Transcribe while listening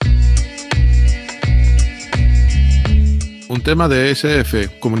un tema de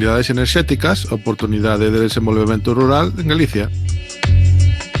ESF Comunidades enerxéticas, oportunidade de desenvolvemento rural en Galicia.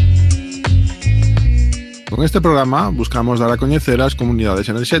 Con este programa buscamos dar a coñecer as comunidades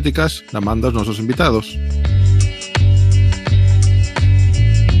enerxéticas da man dos nosos invitados.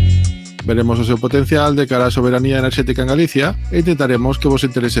 Veremos o seu potencial de cara á soberanía enerxética en Galicia e intentaremos que vos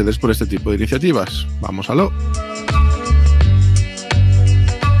interesedes por este tipo de iniciativas. Vamos aló!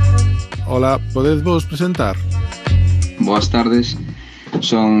 Hola, podedvos presentar? Boas tardes,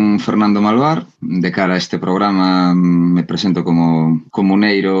 son Fernando Malvar. De cara a este programa me presento como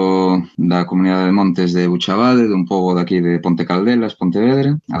comuneiro da Comunidade de Montes de Buchabade, dun pobo daqui de Ponte Caldelas,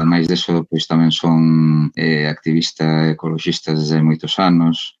 Pontevedra. Ademais deso, pois tamén son activista ecoloxista desde moitos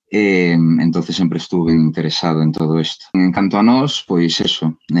anos. Entonces sempre estuve interesado en todo isto. En canto a nós, pois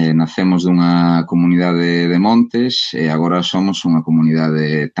eso, nacemos dunha comunidade de montes e agora somos unha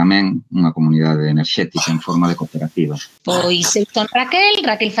comunidade tamén, unha comunidade enerxética en forma de cooperativa. Pois eu son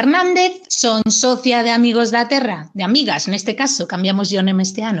Raquel Fernández, son socia de Amigos da Terra, de amigas neste caso, cambiamos o nome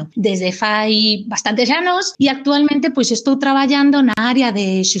este ano, desde fai bastantes anos e actualmente pois estou traballando na área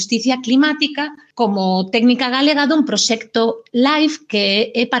de xusticia climática como técnica galega dun proxecto LIFE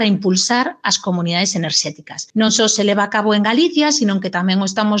que é para impulsar as comunidades enerxéticas. Non só se leva a cabo en Galicia, sino que tamén o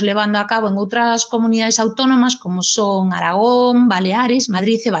estamos levando a cabo en outras comunidades autónomas como son Aragón, Baleares,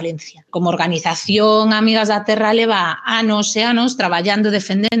 Madrid e Valencia. Como organización Amigas da Terra leva anos e anos traballando e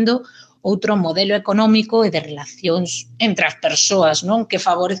defendendo outro modelo económico e de relacións entre as persoas, non? Que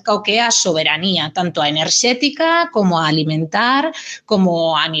favorezca o que é a soberanía, tanto a enerxética como a alimentar,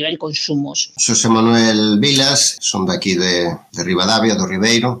 como a nivel consumos. Xosé Manuel Vilas, son daqui de Ribadavia, do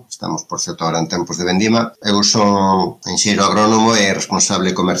Ribeiro, estamos, por certo, ahora en tempos de vendima. Eu son enxeiro agrónomo e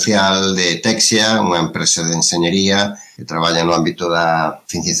responsable comercial de Texia, unha empresa de enxeñería que traballa no ámbito da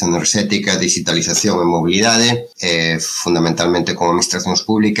financiación enerxética, digitalización e mobilidade, fundamentalmente con administracións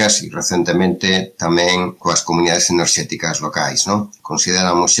públicas e recentemente tamén coas comunidades enerxéticas locais, non?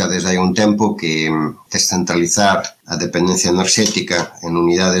 Consideramos xa desde hai un tempo que descentralizar a dependencia enerxética en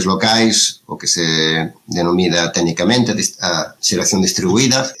unidades locais, o que se denomina técnicamente a xeración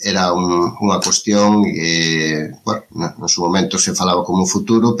distribuída, era unha cuestión que, bueno, no seu momento se falaba como un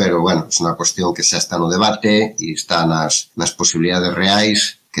futuro, pero, bueno, é unha cuestión que xa está no debate e está nas posibilidades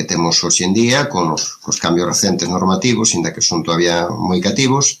reais que temos hoxe en día con os cambios recentes normativos, ainda que son todavía moi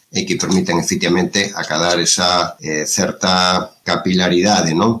cativos, e que permiten efectivamente acadar esa certa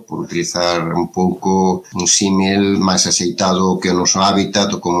capilaridade, non? Por utilizar un pouco un símil máis axeitado que o noso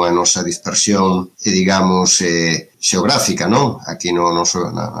hábitat ou como a nosa dispersión, digamos, xeográfica, non? Aquí en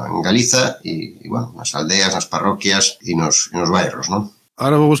Galiza e, bueno, nas aldeas, nas parroquias e nos bairros, non?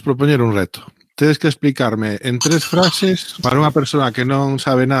 Ahora vou vos propoñer un reto. Tedes que explicarme en 3 frases para unha persoa que non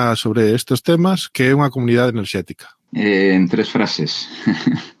sabe nada sobre estes temas que é unha comunidade enerxética. En 3 frases.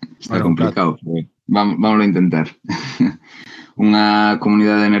 Está complicado. Vamos a intentar. Unha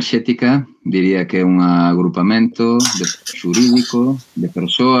comunidade enerxética diría que é un agrupamento xurídico de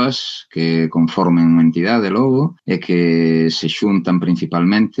persoas que conformen unha entidade logo e que se xuntan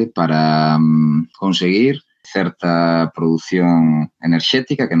principalmente para conseguir certa produción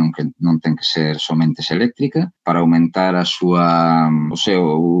enerxética que non ten que ser somente eléctrica para aumentar a súa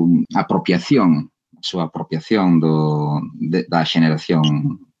apropiación da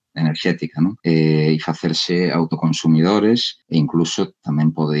xeneración enerxética, non? E facerse autoconsumidores e incluso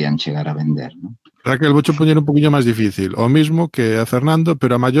tamén poderían chegar a vender, non? Raquel, vou poñer un poquinho máis difícil. O mismo que a Fernando,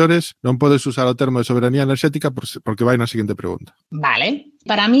 pero a maiores non podes usar o termo de soberanía enerxética porque vai na seguinte pregunta. Vale.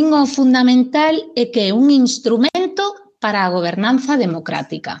 Para min o fundamental é que é un instrumento para a gobernanza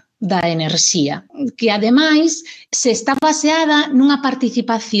democrática da enerxía, que ademais se está baseada nunha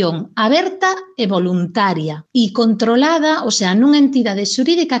participación aberta e voluntaria e controlada, o sea, nunha entidade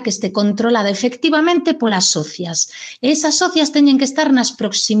xurídica que este controlada efectivamente polas socias. E esas socias teñen que estar nas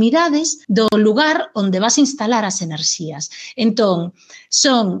proximidades do lugar onde vas instalar as enerxías. Entón,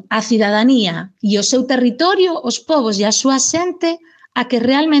 son a cidadanía e o seu territorio, os povos e a súa xente, a que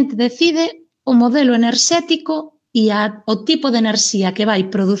realmente decide o modelo enerxético e o tipo de enerxía que vai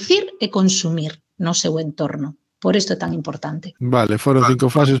producir e consumir no seu entorno. Por isto é tan importante. Vale, foron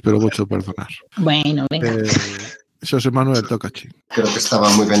 5 fases, pero voucho perdonar. Bueno, venga. Xosé Manuel, tócache. Creo que estaba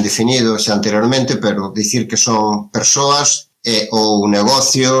moi ben definido xa anteriormente, pero dicir que son persoas ou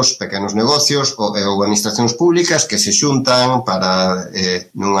negocios, pequenos negocios ou administracións públicas que se xuntan para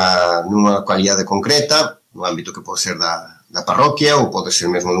nunha cualidade concreta, no ámbito que pode ser da parroquia ou pode ser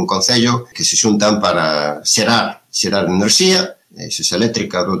mesmo dun concello, que se xuntan para xerar enerxía, sexa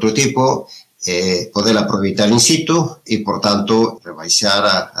eléctrica de outro tipo, poder aproveitar in situ e, por tanto,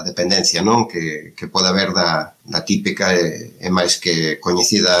 rebaixar a dependencia, non, que pode haber da típica e máis que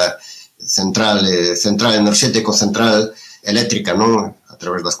coñecida central enerxética, central eléctrica, non, a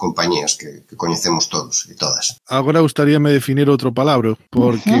través das compañías que coñecemos todos e todas. Agora gustaríame definir outro palabra,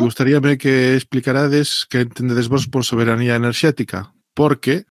 porque gustaríame que explicarades que entendedes vos por soberanía enerxética,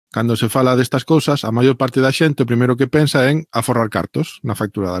 porque cando se fala destas cousas, a maior parte da xente o primeiro que pensa en aforrar cartos na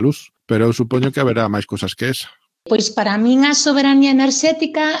factura da luz, pero eu supoño que haberá máis cousas que esa. Pois para min a soberanía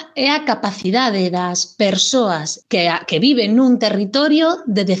enerxética é a capacidade das persoas que viven nun territorio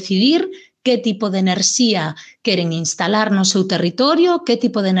de decidir que tipo de enerxía queren instalar no seu territorio, que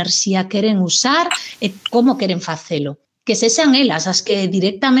tipo de enerxía queren usar e como queren facelo. Que sexan elas as que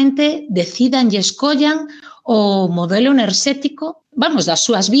directamente decidan e escollan o modelo enerxético, das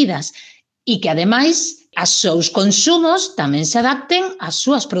súas vidas, e que, ademais, os seus consumos tamén se adapten ás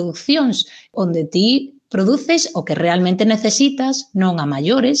súas producións, onde ti produces o que realmente necesitas, non a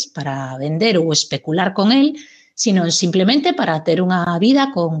maiores para vender ou especular con el, sino simplemente para ter unha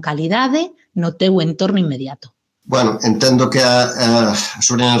vida con calidade no teu entorno inmediato. Bueno, entendo que a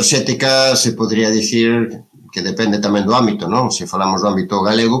soberanía enerxética se podría dicir que depende tamén do ámbito, non? Se falamos do ámbito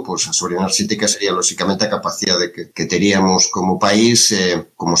galego, pois a soberanía enerxética sería, lóxicamente, a capacidade que teríamos como país,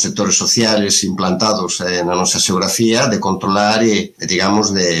 como sectores sociales implantados na nosa xeografía, de controlar e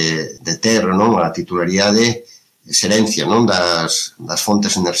digamos, de ter, non, a titularidade xerencia, non, das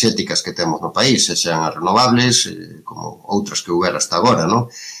fontes enerxéticas que temos no país, sexan as renovables, como outras que houbera hasta agora,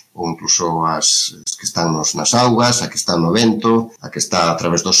 non? Ou incluso as que están nas augas, a que está no vento, a que está a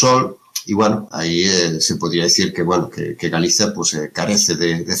través do sol. E, bueno, aí se podría dicir que Galicia carece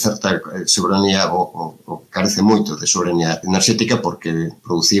de certa soberanía ou carece moito de soberanía enerxética porque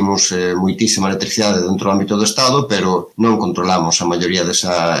producimos moitísima electricidade dentro do ámbito do Estado, pero non controlamos a maioría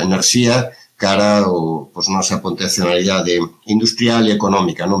desa enerxía cara ao nosa potencialidade industrial e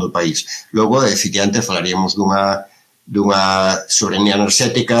económica, non, do país. Logo, efectivamente, falaríamos dunha soberanía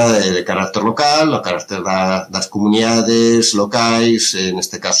enerxética de carácter local, a carácter das comunidades locais,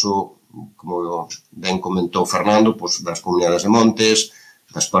 neste caso, como ben comentou Fernando, das comunidades de montes,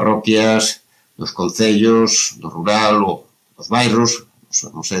 das parroquias, dos concellos, do rural, ou dos bairros,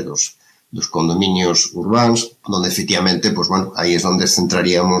 non sei, dos condominios urbáns, onde efectivamente, aí é onde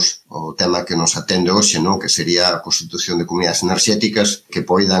centraríamos o tema que nos atende hoxe, non? Que sería a constitución de comunidades enerxéticas que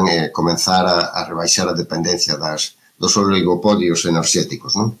poidan comenzar a rebaixar a dependencia dos oligopodios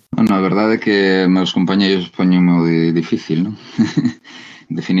enerxéticos, non? A verdade é que meus compañeiros poñenmo difícil, non?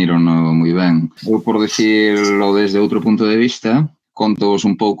 Definirono moi ben. Eu, por decirlo desde outro punto de vista, contos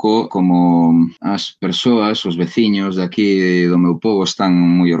un pouco como as persoas, os veciños de aquí do meu pobo están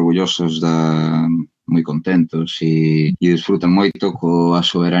moi orgullosos moi contentos e disfrutan moito coa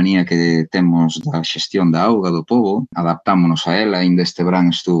soberanía que temos da xestión da auga do pobo. Adaptámonos a ela, ainda este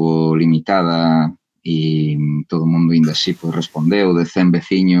verán estuvo limitada e todo o mundo ainda así respondeu, de 100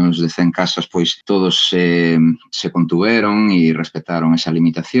 veciños, de 100 casas, todos se contuveron e respetaron esa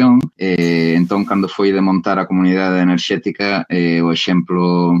limitación. Entón, cando foi de montar a comunidade enerxética, o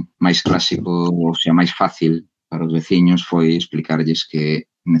exemplo máis clásico, ou sea, máis fácil para os veciños foi explicarlles que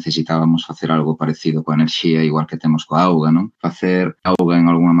necesitábamos facer algo parecido coa enerxía, igual que temos coa auga, non? Facer auga en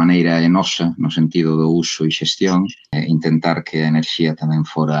alguna maneira nosa, no sentido do uso e xestión, intentar que a enerxía tamén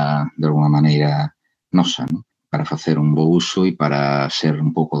fora de alguna maneira nosa, non? Para facer un bo uso e para ser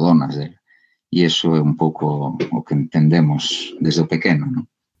un pouco donas dela. E iso é un pouco o que entendemos desde o pequeno, non?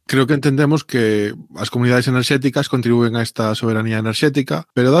 Creo que entendemos que as comunidades enerxéticas contribúen a esta soberanía enerxética,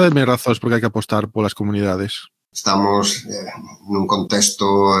 pero dádeme razóns por que hai que apostar polas comunidades. Estamos nun contexto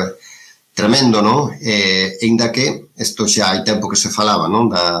tremendo, non? Ainda que isto xa hai tempo que se falaba, non?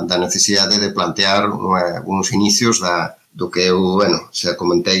 Da necesidade de plantear uns inicios do que eu, xa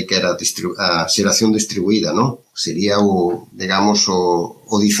comentei que era a xeración distribuída, non? Sería digamos,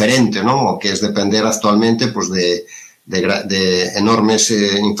 o diferente, non? O que é depender actualmente, de enormes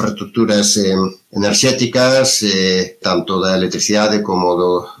infraestructuras enerxéticas, tanto da electricidade como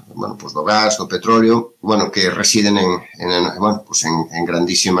do gas, do petróleo, que residen en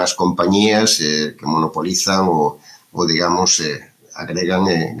grandísimas compañías que monopolizan ou digamos, agregan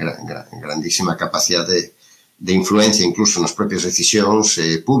grandísima capacidade de influencia incluso nas propias decisións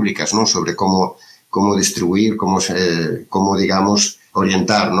públicas, non? Sobre como distribuir, como digamos,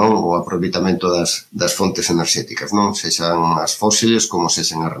 orientar, non? O aproveitamento das fontes enerxéticas, non? Sexan as fósiles como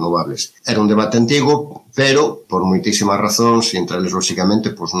sexan as renovables. Era un debate antigo, pero por moitísimas razóns, e entre eles,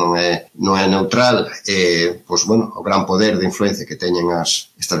 lóxicamente, non é neutral, o gran poder de influencia que teñen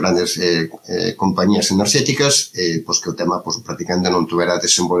estas grandes compañías enerxéticas, que o tema prácticamente non tuvera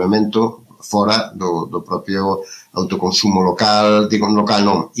desenvolvemento fora do propio autoconsumo local, digo local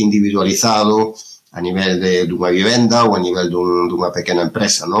non, individualizado, a nivel dunha vivenda ou a nivel dunha pequena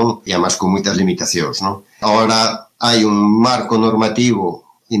empresa, non? E además con moitas limitacións, non? Agora hai un marco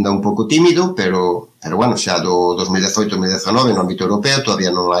normativo ainda un pouco tímido, pero bueno, xa do 2018-2019 no ámbito europeo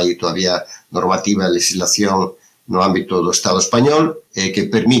todavía non hai normativa e legislación no ámbito do Estado español que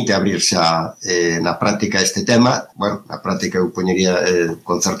permite abrir xa na práctica este tema. Bueno, na práctica eu poñería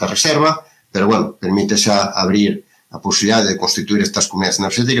con certa reserva, pero bueno, permite xa abrir a posibilidade de constituir estas comunidades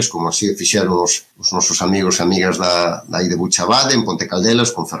enerxéticas, como así fixeron os nosos amigos e amigas da aí de Buchabade, en Ponte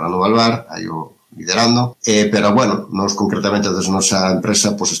Caldelas, con Fernando Balvar, aí o liderando. Pero, bueno, nós concretamente desde a nosa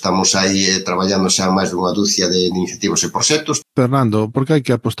empresa estamos aí traballando xa máis dunha dúcia de iniciativas e proxectos. Fernando, por que hai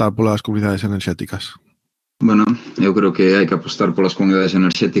que apostar polas comunidades enerxéticas? Bueno, eu creo que hai que apostar polas comunidades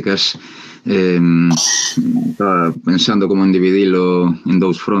enerxéticas pensando como en dividilo en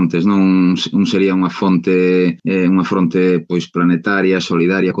dous frontes, non? Un sería unha fronte pois planetaria,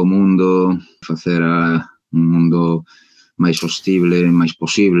 solidaria co mundo, facer un mundo máis sostible, máis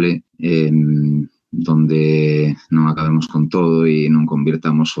posible, donde non acabemos con todo e non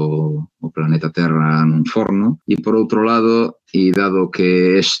convirtamos o planeta Terra nun forno. E por outro lado, e dado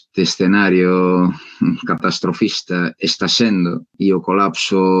que este escenario catastrofista está sendo e o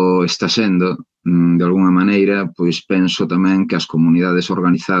colapso está sendo, de alguna maneira, pois penso tamén que as comunidades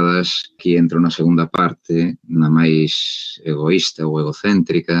organizadas, que entro na segunda parte, na máis egoísta ou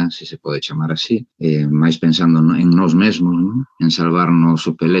egocéntrica, se se pode chamar así, máis pensando en nós mesmos, non? En salvarnos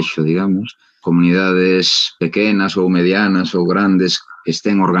o pelexo, digamos, comunidades pequenas ou medianas ou grandes que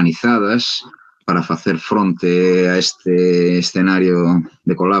estén organizadas para facer fronte a este escenario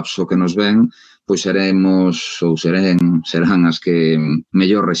de colapso que nos ven, pois serán as que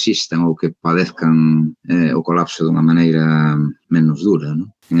mellor resistan ou que padezcan o colapso dunha maneira menos dura,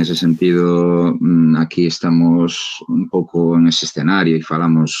 non? En ese sentido, aquí estamos un pouco en ese escenario e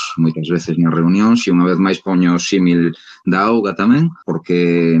falamos moitas veces nas reunións e unha vez máis poño o símil da auga tamén,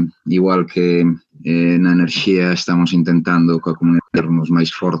 porque igual que na enerxía estamos intentando coa comunidade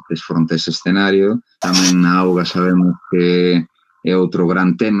máis fortes fronte a ese escenario, tamén na auga sabemos que é outro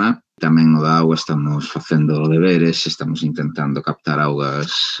gran tema. Tamén no da auga estamos facendo deberes, estamos intentando captar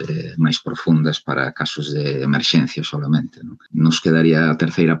augas máis profundas para casos de emerxencia solamente, non? Nos quedaría a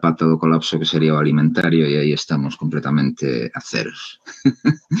terceira pata do colapso, que sería o alimentario, e aí estamos completamente a ceros.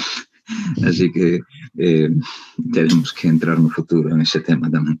 Así que tenemos que entrar no futuro en ese tema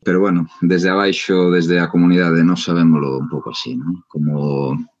tamén. Pero bueno, desde abaixo, desde a comunidade, nós sabémolo un pouco así, non?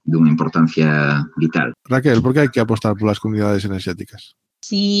 Como dunha importancia vital. Raquel, por que hai que apostar polas comunidades enerxéticas?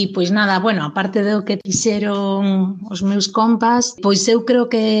 Sí, pois nada, bueno, aparte do que fixeron os meus compas, pois eu creo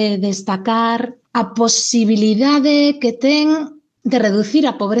que destacar a posibilidade que ten de reducir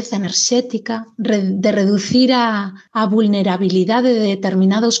a pobreza enerxética, de reducir a vulnerabilidade de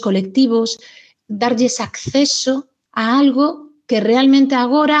determinados colectivos, darlles acceso a algo que realmente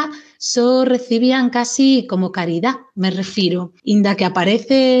agora só recibían casi como caridad, me refiro. Inda que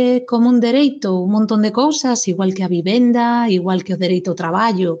aparece como un dereito un montón de cousas, igual que a vivenda, igual que o dereito ao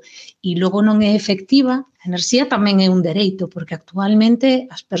traballo, e logo non é efectiva, a enerxía tamén é un dereito, porque actualmente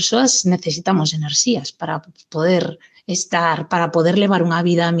as persoas necesitamos enerxías para poder estar, para poder levar unha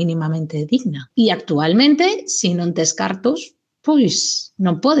vida mínimamente digna. E actualmente, se non tes cartos, pois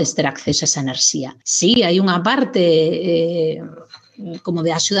non podes ter acceso a esa enerxía. Sí, hai unha parte como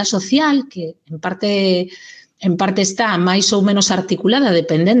de axuda social que en parte está máis ou menos articulada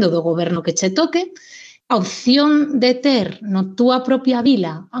dependendo do goberno que che toque. A opción de ter na túa propia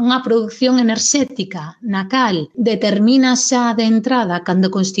vila unha produción enerxética na cal determinas xa de entrada cando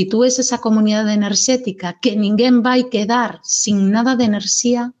constitúes esa comunidade enerxética que ninguén vai quedar sin nada de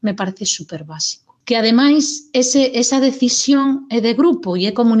enerxía, me parece super básico. Que ademais esa decisión é de grupo e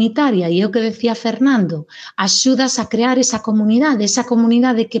é comunitaria, e é o que decía Fernando, axudas a crear esa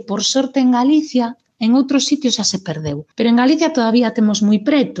comunidade que por sorte en Galicia, en outros sitios xa se perdeu, pero en Galicia todavía temos moi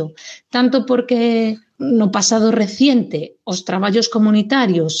preto, tanto porque no pasado reciente os traballos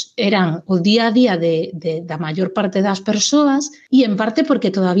comunitarios eran o día a día da maior parte das persoas e en parte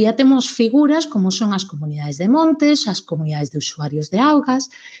porque todavía temos figuras como son as comunidades de montes, as comunidades de usuarios de augas,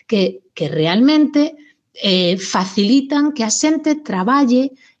 que realmente facilitan que a xente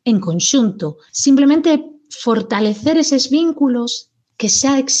traballe en conxunto. Simplemente fortalecer eses vínculos que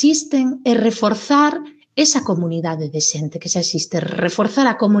xa existen e reforzar esa comunidade de xente que xa existe, reforzar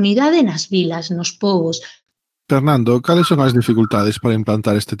a comunidade nas vilas, nos povos. Fernando, cales son as dificultades para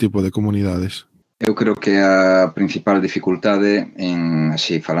implantar este tipo de comunidades? Eu creo que a principal dificultade,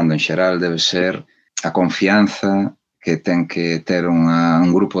 así falando en xeral, debe ser a confianza que ten que ter un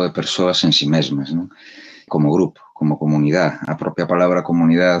grupo de persoas en si mesmas, non? Como grupo, como comunidade. A propia palabra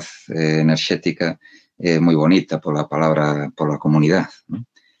comunidade enerxética é moi bonita pola comunidade, non?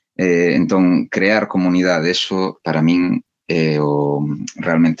 Entón, crear comunidade, eso para min é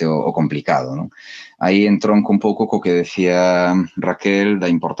realmente o complicado, non? Aí entronco un pouco co que decía Raquel da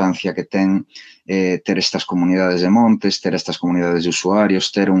importancia que ten ter estas comunidades de montes, ter estas comunidades de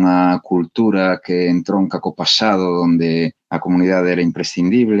usuarios, ter unha cultura que entronca co pasado onde a comunidade era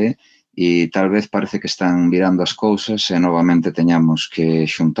imprescindible e tal vez parece que están virando as cousas e novamente teñamos que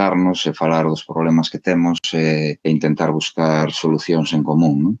xuntarnos e falar dos problemas que temos e intentar buscar solucións en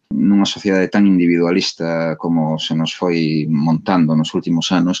común, non? Nunha sociedade tan individualista como se nos foi montando nos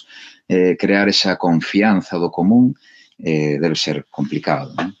últimos anos, crear esa confianza do común debe ser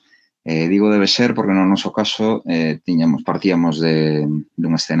complicado, non? Digo debe ser porque no noso caso partíamos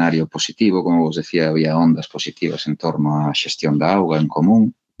dun escenario positivo, como vos decía, había ondas positivas en torno á xestión da auga en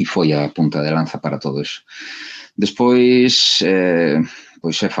común e foi a punta de lanza para todo iso. Despois,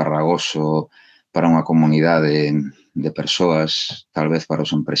 pois é farragoso para unha comunidade de persoas, tal vez para os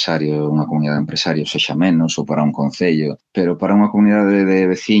empresarios, unha comunidade de empresarios sexa menos ou para un concello, pero para unha comunidade de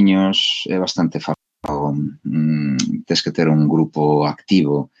veciños é bastante farragoso. Tes que ter un grupo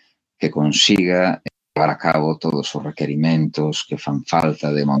activo que consiga levar a cabo todos os requerimentos que fan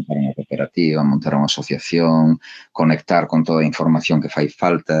falta de montar unha cooperativa, montar unha asociación, conectar con toda a información que fai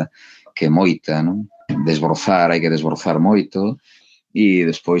falta, que é moita, non? Hai que desbrozar moito. E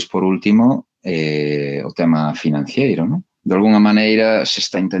despois, por último, o tema financiero, non? De alguna maneira se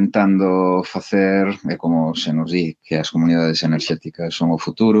está intentando facer, é como se nos di que as comunidades enerxéticas son o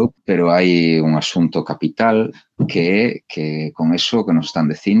futuro, pero hai un asunto capital que é que con eso que nos están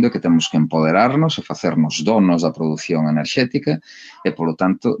dicindo que temos que empoderarnos e facernos donos da produción enerxética e, polo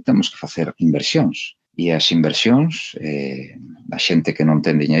tanto, temos que facer inversións. E as inversións, a xente que non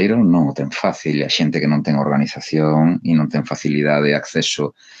ten diñeiro non o ten fácil, a xente que non ten organización e non ten facilidade de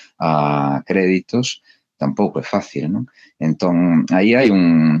acceso a créditos tampouco é fácil, non? Entón, aí hai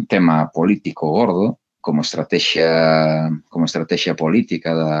un tema político gordo como estrategia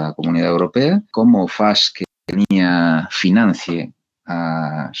política da Comunidade Europea, como faz que a Unión financie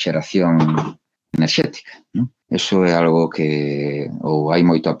a xeración enerxética, non? Eso é algo que ou hai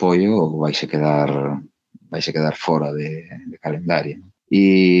moito apoio ou vai se quedar fora de calendario.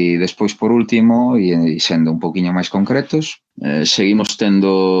 E despois, por último, e sendo un poquinho máis concretos, seguimos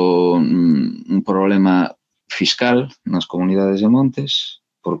tendo un problema fiscal nas comunidades de montes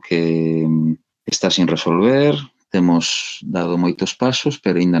porque está sin resolver, temos dado moitos pasos,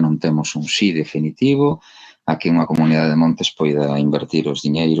 pero aínda non temos un sí definitivo a que unha comunidade de montes poida invertir os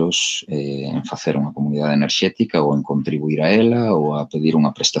diñeiros en facer unha comunidade enerxética ou en contribuir a ela ou a pedir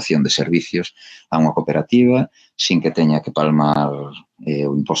unha prestación de servicios a unha cooperativa sin que teña que palmar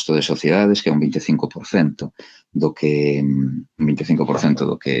o imposto de sociedades, que é un 25% do que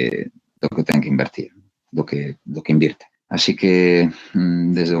ten que invertir, do que invirte. Así que,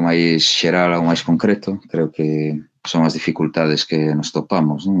 desde o máis xeral ao máis concreto, creo que son as dificultades que nos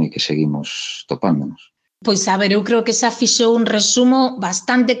topamos, non? E que seguimos topándonos. Pois, a ver, eu creo que xa fixou un resumo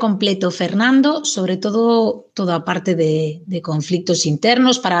bastante completo, Fernando, sobre todo toda a parte de conflictos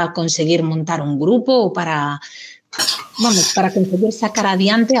internos para conseguir montar un grupo ou para conseguir sacar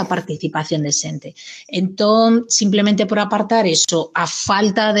adiante a participación de xente. Entón, simplemente por apartar eso, a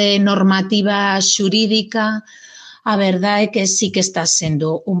falta de normativa xurídica, a verdade é que sí que está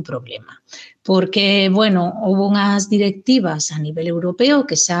sendo un problema. Porque, bueno, houve unhas directivas a nivel europeo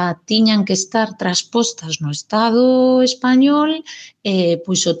que xa tiñan que estar transpostas no Estado español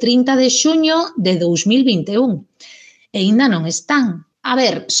pois o 30 de xuño de 2021. E aínda non están. A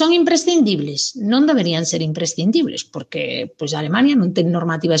ver, son imprescindibles? Non deberían ser imprescindibles, porque pois, Alemania non ten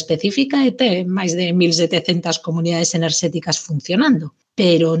normativa específica e ten máis de 1.700 comunidades enerxéticas funcionando.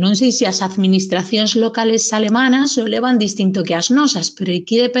 Pero non sei se as administracións locales alemanas o levan distinto que as nosas, pero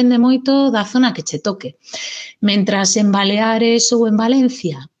aquí depende moito da zona que che toque. Mentras en Baleares ou en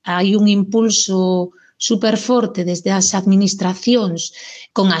Valencia hai un impulso superforte desde as administracións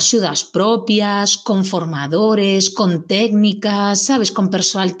con axudas propias, con formadores, con técnicas, sabes, con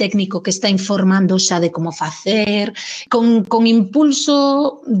persoal técnico que está informando xa de como facer, con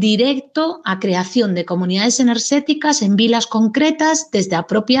impulso directo á creación de comunidades enerxéticas en vilas concretas desde a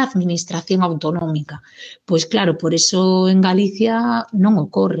propia administración autonómica. Pois claro, por eso en Galicia non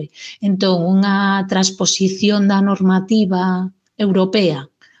ocorre. Entón, unha transposición da normativa europea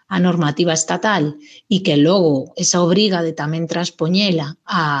a normativa estatal e que logo esa obriga de tamén transpoñela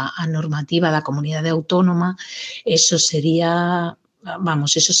a normativa da comunidade autónoma, eso sería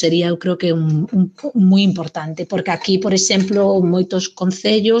vamos, eso sería, eu creo que moi importante, porque aquí, por exemplo, moitos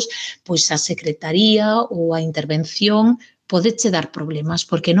concellos, pois a secretaría ou a intervención podeche dar problemas,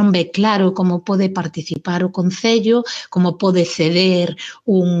 porque non ve claro como pode participar o concello, como pode ceder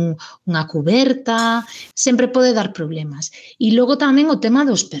unha cuberta, sempre pode dar problemas. E logo tamén o tema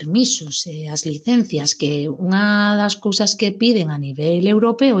dos permisos e as licencias, que unha das cousas que piden a nivel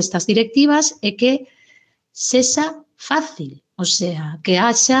europeo estas directivas é que sexa fácil, o sea, que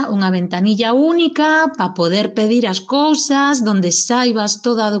haxa unha ventanilla única para poder pedir as cousas, donde saibas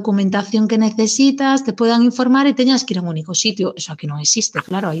toda a documentación que necesitas, te podan informar e teñas que ir a un único sitio. Eso aquí non existe,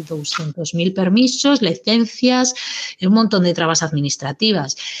 claro, hai 200.000 permisos, licencias e un montón de trabas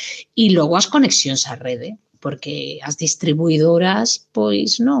administrativas. E logo as conexións á rede, porque as distribuidoras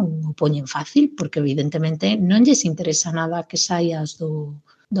pois non o poñen fácil, porque evidentemente non lles interesa nada que saias do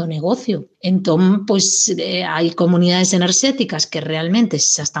negocio. Entón, pois, hai comunidades enerxéticas que realmente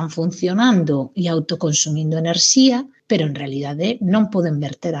xa están funcionando e autoconsumindo enerxía, pero en realidade non poden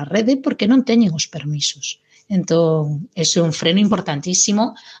verter a rede porque non teñen os permisos. Entón, eso é un freno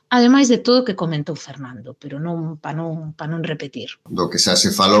importantísimo, ademais de todo o que comentou Fernando, pero non para non repetir. Do que xa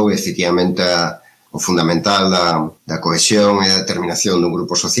se falou, efectivamente, o fundamental da cohesión e da determinación dun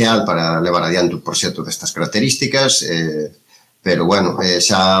grupo social para levar adiante un proxecto destas características, pero, bueno,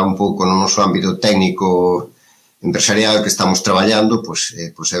 xa un pouco no noso ámbito técnico empresarial que estamos traballando, pois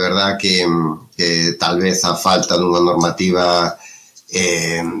é verdad que tal vez a falta dunha normativa,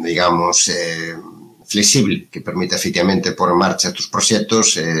 digamos, flexible, que permite efectivamente pôr en marcha estes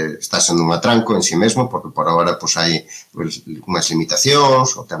proxectos, está sendo un atranco en si mesmo, porque por agora hai unhas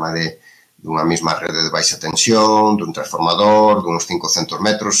limitacións, o tema dunha mesma rede de baixa tensión, dun transformador, duns 500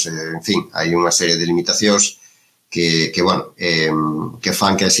 metros, en fin, hai unha serie de limitacións que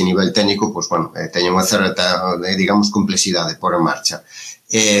fan que a ese nivel técnico teña unha certa, digamos, complexidade por en marcha.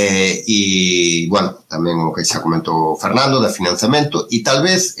 E, bueno, tamén o que xa comentou Fernando, da financiamento, e tal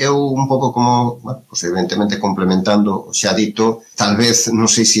vez eu un pouco como, evidentemente complementando o xa dito, tal vez, non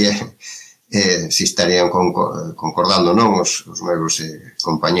sei se estarían concordando, non, os meus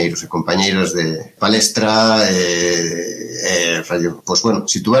compañeiros e compañeiras de palestra, pois, bueno,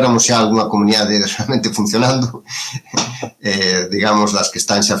 se tuéramos xa algunha comunidade realmente funcionando, digamos, das que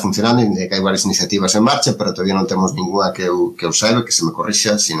están xa funcionando, e que hai varias iniciativas en marcha, pero todavía non temos ninguna que eu saiba, que se me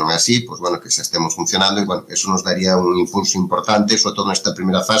corrixa, se non é así, pois, bueno, que xa estemos funcionando, e, bueno, eso nos daría un impulso importante, sobre todo nesta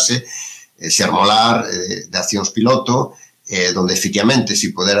primeira fase, xermolar de accións piloto, donde efectivamente,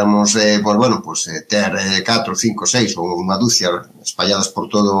 se podéramos ter 4, 5, 6 ou unha dúcia espalladas por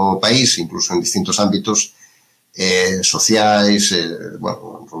todo o país, incluso en distintos ámbitos sociais,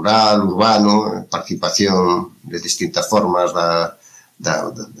 rural, urbano, participación de distintas formas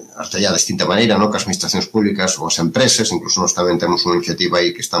hasta ya de distinta maneira, que as administracións públicas ou as empresas, incluso nós tamén temos unha iniciativa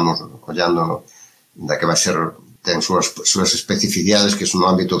aí que estamos collando da que vai ser, ten súas especificidades que son no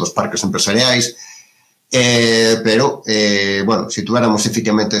ámbito dos parques empresariais. Pero, bueno, se tuéramos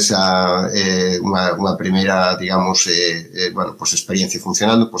efectivamente unha primeira, digamos, experiencia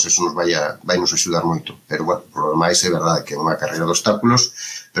funcionando, pois eso nos vai nos axudar moito. Pero, bueno, por lo máis é verdade que é unha carreira de obstáculos,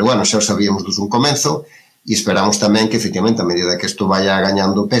 pero, bueno, xa o sabíamos desde un comenzo e esperamos tamén que, efectivamente, a medida que isto vaya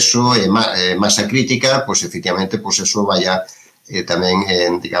gañando peso e masa crítica, pois, efectivamente, pois eso vaya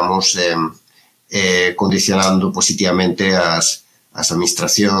tamén, digamos, condicionando positivamente as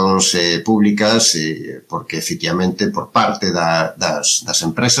administracións públicas, porque, efectivamente, por parte das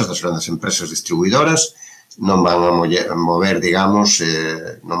empresas, das grandes empresas distribuidoras, non van a mover, digamos,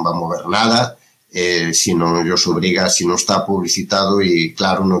 non van a mover nada, se non os obriga, se non está publicitado e,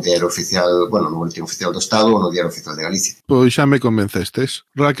 claro, no diario oficial, no boletín oficial do Estado ou no diario oficial de Galicia. Pois xa me convencestes.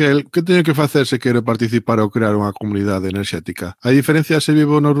 Raquel, que teño que facer se quero participar ou crear unha comunidade enerxética? Hai diferencia se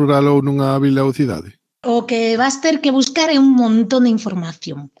vivo no rural ou nunha vila ou cidade? O que vas ter que buscar é un montón de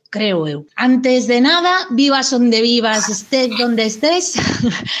información, creo eu. Antes de nada, vivas onde vivas, estés onde estés,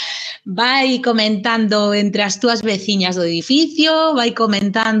 vai comentando entre as túas veciñas do edificio, vai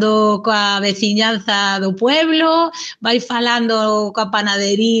comentando coa veciñanza do pueblo, vai falando coa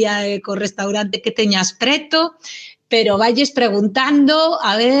panadería e co restaurante que teñas preto, pero vailles preguntando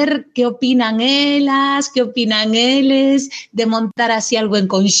a ver que opinan elas, que opinan eles, de montar así algo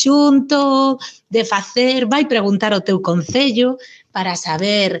en conxunto, de facer, vai preguntar ao teu concello, para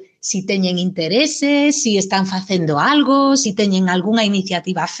saber si teñen interese, si están facendo algo, si teñen algunha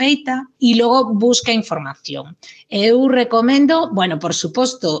iniciativa feita e logo busca información. Eu recomendo, bueno, por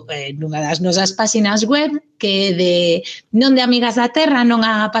suposto, nunha das nosas páxinas web, que non de Amigas da Terra, non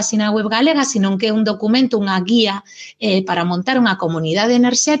a páxina web galega, sino que é un documento, unha guía para montar unha comunidade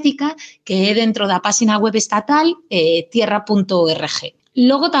enerxética que é dentro da páxina web estatal tierra.org.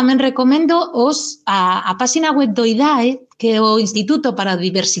 Logo tamén recomendo a páxina web do IDAE, que é o Instituto para a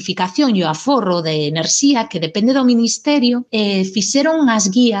Diversificación e o Aforro de Enerxía, que depende do Ministerio, fixeron unhas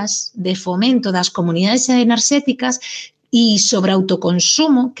guías de fomento das comunidades enerxéticas e sobre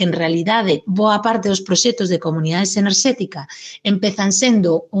autoconsumo, que en realidade boa parte dos proxectos de comunidades enerxéticas empezan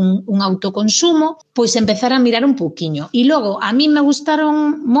sendo un autoconsumo, pois empezar a mirar un pouquiño. E logo, a mí me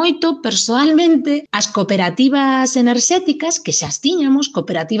gustaron moito, personalmente, as cooperativas enerxéticas, que xa as tiñamos,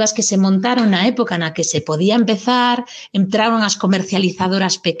 cooperativas que se montaron na época na que se podía empezar, entraron as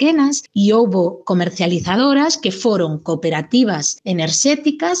comercializadoras pequenas e houbo comercializadoras que foron cooperativas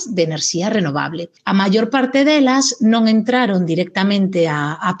enerxéticas de enerxía renovable. A maior parte delas non entraron directamente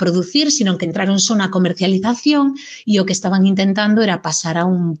a producir, sino que entraron só na comercialización e o que estaban intentando era pasar a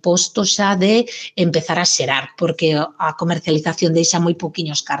un posto xa de empezar a xerar, porque a comercialización deixa moi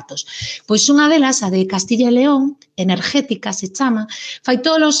pouquiños cartos. Pois unha delas, a de Castilla e León, enerxética se chama, fai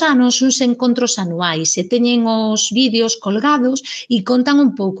todos os anos uns encontros anuais e teñen os vídeos colgados e contan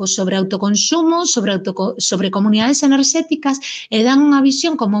un pouco sobre autoconsumo, sobre comunidades enerxéticas e dan unha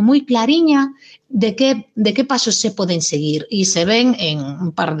visión como moi clariña de que pasos se poden seguir e se ven en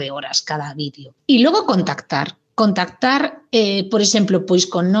un par de horas cada vídeo. E logo contactar, por exemplo, pois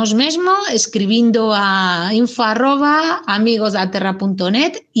con nós mesmo, escribindo a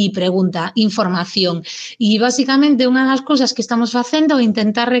info@amigosdaterra.net e pregunta información. E, basicamente, unha das cousas que estamos facendo é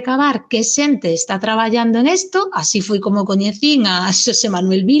intentar recabar que xente está traballando en isto, así foi como coñecín a Xosé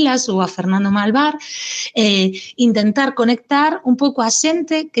Manuel Vilas ou a Fernando Malvar, intentar conectar un pouco a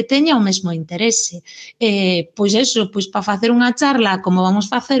xente que teña o mesmo interese. Pois eso, pois para facer unha charla como vamos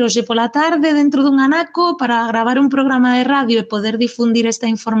facer hoxe pola tarde dentro dun anaco para gravar un programa de radio e poder difundir esta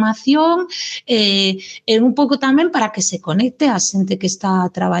información un pouco tamén para que se conecte a xente que está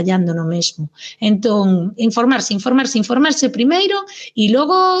traballando no mesmo. Entón, informarse primeiro e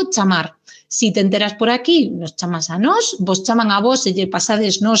logo chamar. Si te enteras por aquí, nos chamas a nós, vos chaman a vos e lle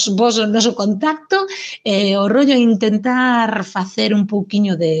pasades vos o noso contacto, o rollo é intentar facer un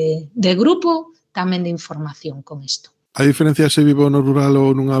pouquiño de grupo tamén de información con isto. A diferencia se vivo no rural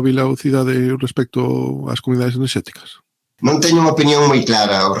ou nunha vila ou cidade respecto ás comunidades enerxéticas? Non teño unha opinión moi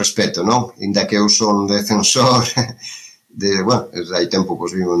clara ao respecto, non? Inda que eu son defensor de, bueno, hai tempo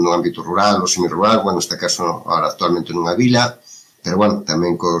que vivo no ámbito rural ou semirural, bueno, neste caso, ahora actualmente nunha vila, pero, bueno,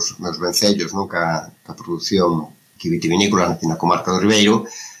 tamén cos meus vencellos, non? Ca produción vitivinícola na comarca do Ribeiro,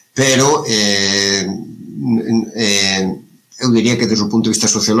 pero eu diría que desde o punto de vista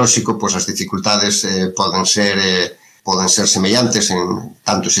sociolóxico, pois as dificultades poden ser semellantes en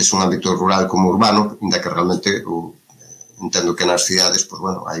tanto se é un ámbito rural como urbano, inda que realmente entendo que nas cidades, pois,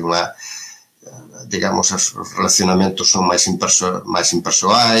 bueno, hai unha, digamos, os relacionamentos son máis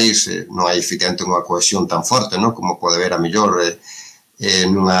impersoais, non hai efectivamente unha cohesión tan forte, non? Como pode ver a mellor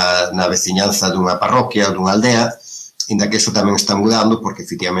na veciñanza dunha parroquia ou dunha aldea, inda que iso tamén está mudando, porque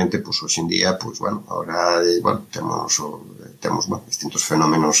efectivamente, pois, hoxe en día, pois, bueno, agora, bueno, temos distintos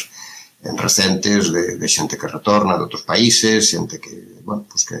fenómenos recentes de xente que retorna de outros países, xente que, bueno,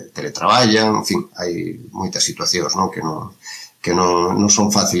 pues que teletraballan, en fin, hai moitas situacións, non? Que non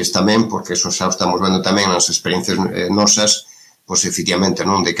son fáciles tamén, porque eso xa estamos vendo tamén nas experiencias nosas, pois efectivamente,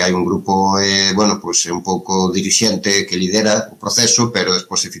 non? De que hai un grupo, bueno, pois un pouco dirixente que lidera o proceso, pero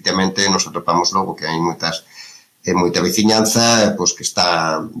despois efectivamente nos atopamos logo que hai moita veciñanza, pois que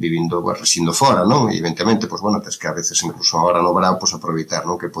está vivindo, residindo fora, non? E evidentemente, pois, bueno, tens que a veces incluso agora no verão, pois aproveitar,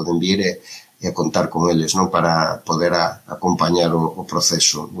 non? Que poden vir e contar con eles, non? Para poder acompañar o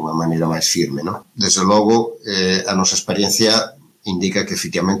proceso dunha maneira máis firme, non? Desde logo, a nosa experiencia indica que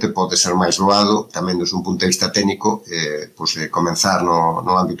efectivamente pode ser máis loado, tamén desde un punto de vista técnico, pois comenzar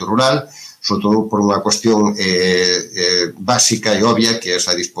no ámbito rural, sobre todo por unha cuestión básica e obvia, que é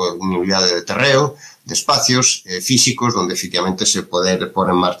a disponibilidade de terreo, de espacios físicos onde efectivamente se poder pôr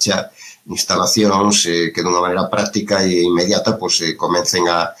en marcha instalacións que dunha maneira práctica e inmediata comecen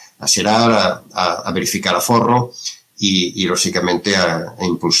a xerar, a verificar aforro e lóxicamente a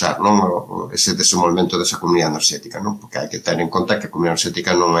impulsar ese desenvolvemento desa comunidade enerxética, porque hai que ter en conta que a comunidade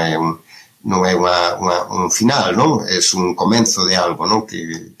enerxética non é un final, non? É un comenzo de algo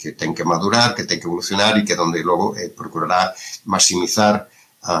que ten que madurar, que ten que evolucionar e que donde logo procurará maximizar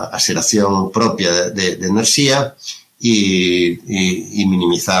a xeración propia de enerxía e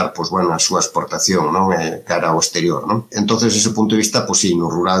minimizar, pois, bueno, a súa exportación, non? Cara ao exterior, non? Entonces, ese punto de vista, pois, sí,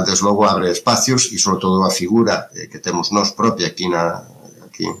 no rural, desde logo, abre espacios e, sobre todo, a figura que temos nós propia aquí na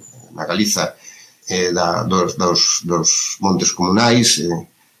Galiza, dos montes comunais,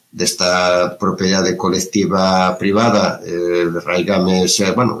 desta propiedade colectiva privada, raigame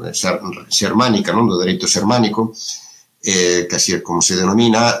xermánica, non? Do dereito xermánico, que así é como se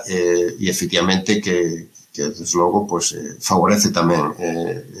denomina, e efectivamente que desde logo, pois, favorece tamén,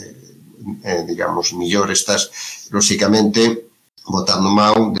 digamos, millor estas, lóxicamente, botando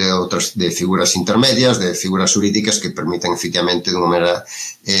mão de figuras intermedias, de figuras xurídicas que permitan, efectivamente, de unha maneira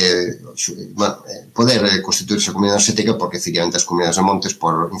poder constituirse a comunidade enerxética, porque, efectivamente, as comunidades de montes,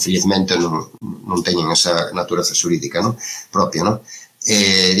 infelizmente, non teñen esa natureza xurídica propia, non?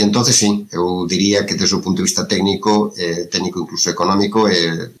 E entonces, sí, eu diría que desde o punto de vista técnico incluso económico,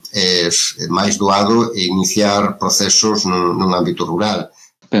 é máis doado iniciar procesos nun ámbito rural.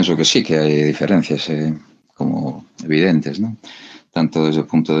 Penso que sí, que hai diferencias como evidentes, non? Tanto desde o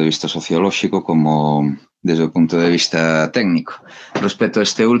punto de vista sociolóxico como desde o punto de vista técnico. Respecto a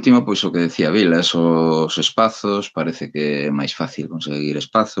este último, pois o que decía Vilas, os espazos, parece que é máis fácil conseguir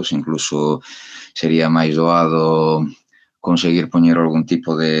espazos, incluso sería máis doado conseguir poñer algún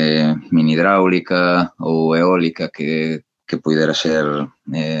tipo de mini hidráulica ou eólica que pudera ser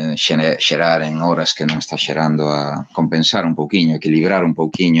xerar en horas que non está xerando, a compensar un pouquiño, equilibrar un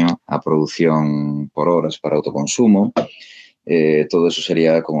pouquiño a produción por horas para autoconsumo. Todo eso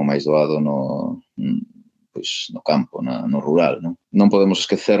sería como máis doado no campo, no rural, non? Non podemos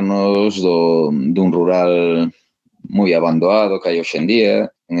esquecernos dun rural moi abandoado que hai hoxe en día.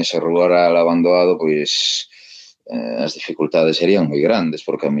 En ese rural abandoado, pois, as dificultades serían moi grandes,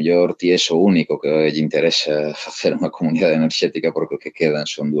 porque a mellor ti és o único que lle interesa facer unha comunidade enerxética, porque o que quedan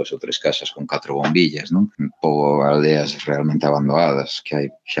son 2 ou 3 casas con 4 bombillas, non? Ou aldeas realmente abandoadas que hai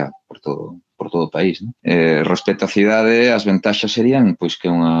xa por todo o país, non? Respecto á cidade, as ventaxas serían, pois, que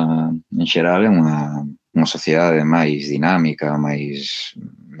en xeral é unha sociedade máis dinámica, máis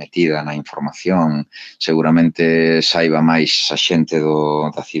metida na información, seguramente saiba máis a xente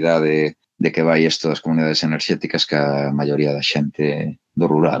da cidade de que vai isto das comunidades enerxéticas que a maioría da xente do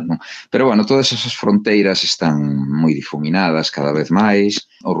rural, non? Pero, bueno, todas esas fronteiras están moi difuminadas cada vez máis.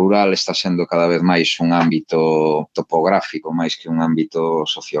 O rural está sendo cada vez máis un ámbito topográfico máis que un ámbito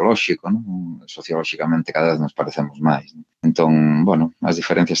sociolóxico, non? Sociolóxicamente cada vez nos parecemos máis, non? Entón, bueno, as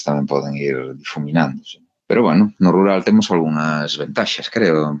diferencias tamén poden ir difuminándose. Pero, bueno, no rural temos algunhas ventaxas,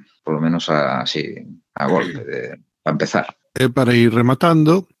 creo, polo menos así, a golpe, para empezar. E para ir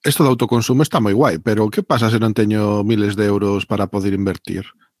rematando, isto do autoconsumo está moi guai, pero que pasa se non teño miles de euros para poder invertir?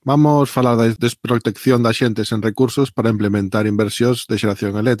 Vamos falar da desprotección da xente sen recursos para implementar inversións de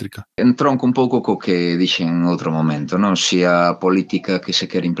xeración eléctrica. Entronco un pouco co que dixen en outro momento, non? Se a política que se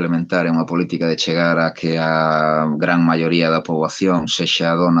quere implementar é unha política de chegar a que a gran maioría da poboación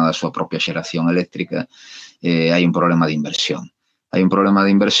sexa dona da súa propia xeración eléctrica, hai un problema de inversión. Hai un problema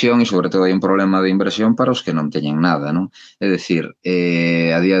de inversión e, sobre todo, hai un problema de inversión para os que non teñen nada, non? É dicir,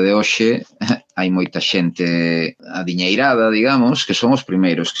 a día de hoxe hai moita xente adiñeirada, digamos, que son os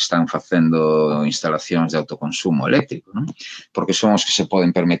primeiros que están facendo instalacións de autoconsumo eléctrico, non? Porque son os que se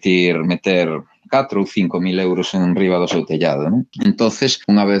poden permitir meter 4 ou 5 mil euros en riba do seu tellado, non? Entonces,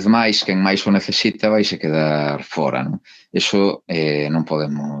 unha vez máis, quen máis o necesita vai se quedar fora, non? Eso non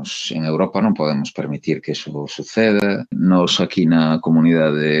podemos, en Europa non podemos permitir que eso suceda. Nos aquí na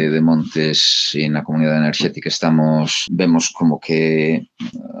Comunidade de Montes e na Comunidade Enerxética vemos como que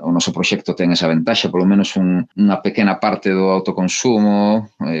o noso proxecto ten esa ventaxa, polo menos unha pequena parte do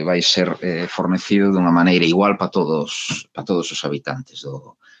autoconsumo vai ser fornecido dunha maneira igual para todos os habitantes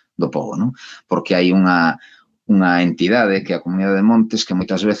do pobo, non? Porque hai unha entidade que é a Comunidade de Montes que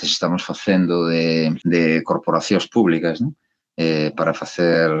moitas veces estamos facendo de corporacións públicas, non? Para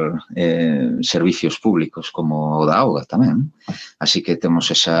facer servicios públicos como o da auga tamén, non? Así que temos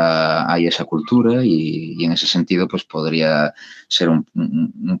hai esa cultura e en ese sentido pues podría ser un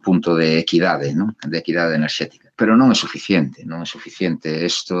punto de equidade, non? De equidade enerxética. Pero non é suficiente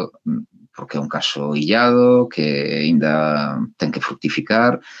isto porque é un caso illado que ainda ten que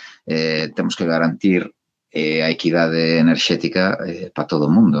fructificar. Temos que garantir a equidade enerxética para todo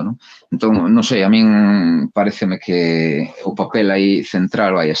o mundo, non? Entón, non sei, a min pareceme que o papel aí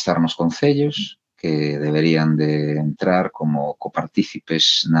central vai estar nos concellos, que deberían de entrar como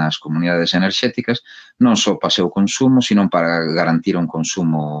copartícipes nas comunidades enerxéticas, non só para o seu consumo, sino para garantir un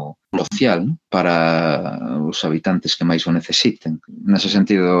consumo social, non? Para os habitantes que máis o necesiten. Nese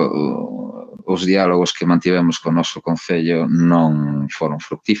sentido, os diálogos que mantivemos co noso concello non foron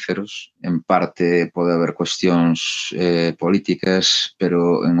fructíferos. en parte pode haber cuestións políticas,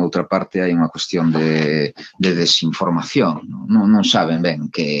 pero en outra parte hai unha cuestión de desinformación. Non saben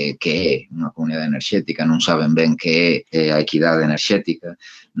ben que é unha comunidade enerxética, non saben ben que é a equidade enerxética,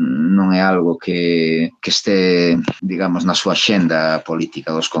 non é algo que este, digamos, na súa xenda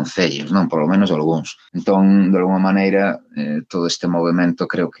política dos concellos, non? Por lo menos algúns. Entón, de alguma maneira, todo este movimento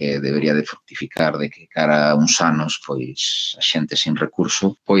creo que debería de fructificar de que cara a uns anos, pois, a xente sin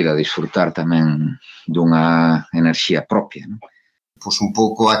recurso poida disfrutar tamén dunha enerxía propia, non? Pois un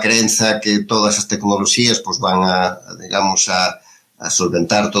pouco a creenza que todas as tecnoloxías pois van digamos, a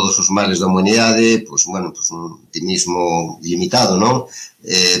solventar todos os males da humanidade, pois, bueno, pois un optimismo limitado, non?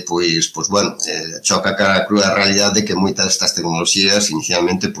 Choca cara a crúa realidade que moitas destas tecnoloxías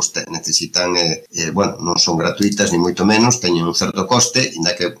inicialmente pois necesitan, bueno, non son gratuitas ni moito menos, teñen un certo coste,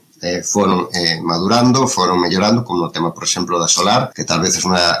 inda que foron madurando, foron mellorando, como no tema, por exemplo, da solar, que tal vez é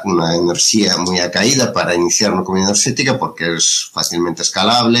unha enerxía moi acaída para iniciar unha comunidade enerxética porque é facilmente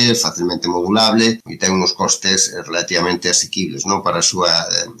escalable, facilmente modulable e ten uns costes relativamente asequibles, non, para a súa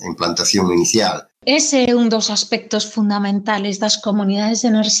implantación inicial. Ese é un dos aspectos fundamentales das comunidades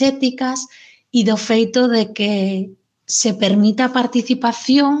enerxéticas e do feito de que se permita a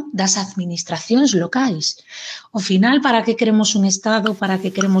participación das administracións locais. Ao final, para que queremos un Estado, para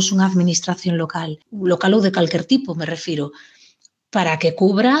que queremos unha administración local ou de calquer tipo, me refiro, para que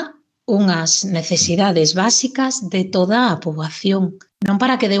cubra unhas necesidades básicas de toda a poboación. Non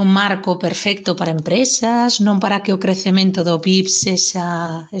para que dé un marco perfecto para empresas, non para que o crecemento do PIB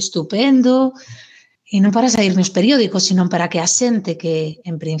sexa estupendo, e non para sair nos periódicos, sino para que a xente que,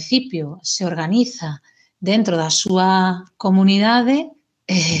 en principio, se organiza dentro da súa comunidade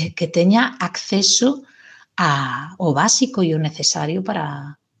que teña acceso ao básico e o necesario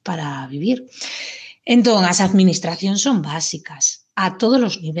para vivir. Entón, as administracións son básicas a todos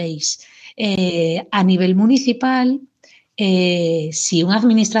os niveis. A nivel municipal, se unha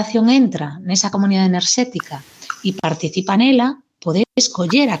administración entra nesa comunidade enerxética e participa nela, pode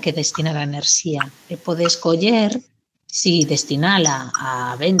escoller a que destinar a enerxía, e pode escoller si destinala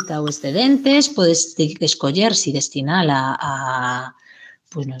a venta ou excedentes, podes escoller si destinala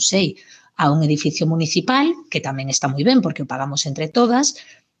pois non sei, a un edificio municipal, que tamén está moi ben porque o pagamos entre todas,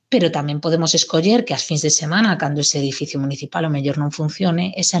 pero tamén podemos escoller que as fins de semana, cando ese edificio municipal o mellor non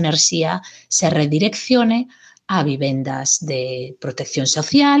funcione, esa enerxía se redireccione a vivendas de protección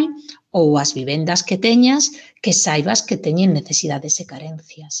social ou as vivendas que teñas que saibas que teñen necesidades e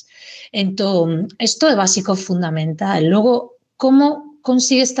carencias. Entón, isto é básico fundamental. Logo, como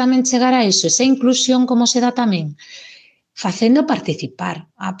consigues tamén chegar a iso? Esa inclusión como se dá tamén? Facendo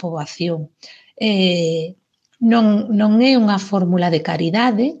participar a poboación. Non é unha fórmula de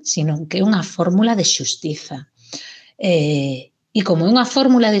caridade, sino que é unha fórmula de xustiza. E como é unha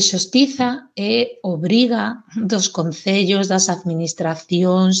fórmula de xustiza, é obriga dos concellos, das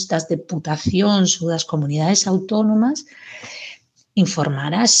administracións, das deputacións ou das comunidades autónomas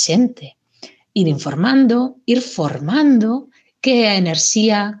informar a xente. Ir informando, ir formando que é a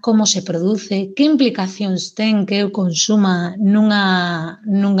enerxía, como se produce, que implicacións ten que eu consuma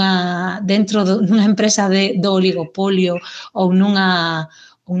dentro dunha empresa do oligopolio ou nunha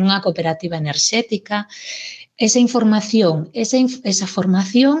cooperativa enerxética. Esa información, esa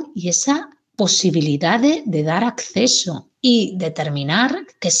formación e esa posibilidade de dar acceso e determinar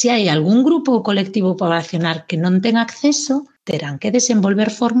que se hai algún grupo ou colectivo poblacional que non ten acceso, terán que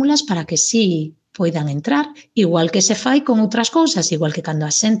desenvolver fórmulas para que sí poidan entrar, igual que se fai con outras cousas, igual que cando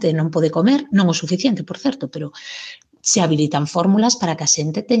a xente non pode comer, non o suficiente, por certo, pero se habilitan fórmulas para que a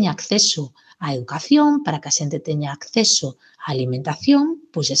xente teña acceso á educación, para que a xente teña acceso á alimentación,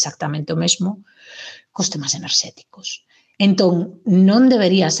 pois exactamente o mesmo cos temas enerxéticos. Entón, non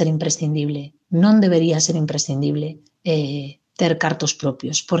debería ser imprescindible ter cartos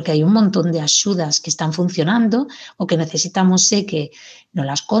propios, porque hai un montón de axudas que están funcionando, o que necesitamos é que nos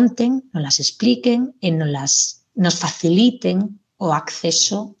las conten, nos las expliquen e nos faciliten o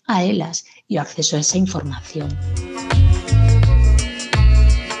acceso a elas e o acceso a esa información.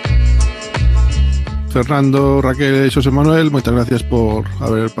 Fernando, Raquel e Xosé Manuel, moitas gracias por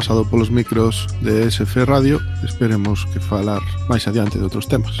haber pasado polos micros de ESF Radio. Esperemos que falar máis adiante de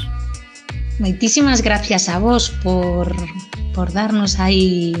outros temas. Moitísimas gracias a vos por darnos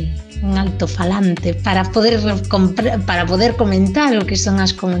aí un altofalante para poder comentar o que son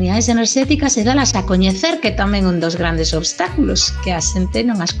as comunidades enerxéticas e dalas a coñecer, que tamén un dos grandes obstáculos, que a xente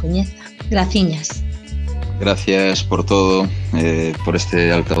non as coñeza. Graciñas. Gracias por todo, por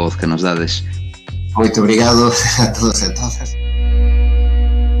este altavoz que nos dades. Moito obrigado a todos e todas.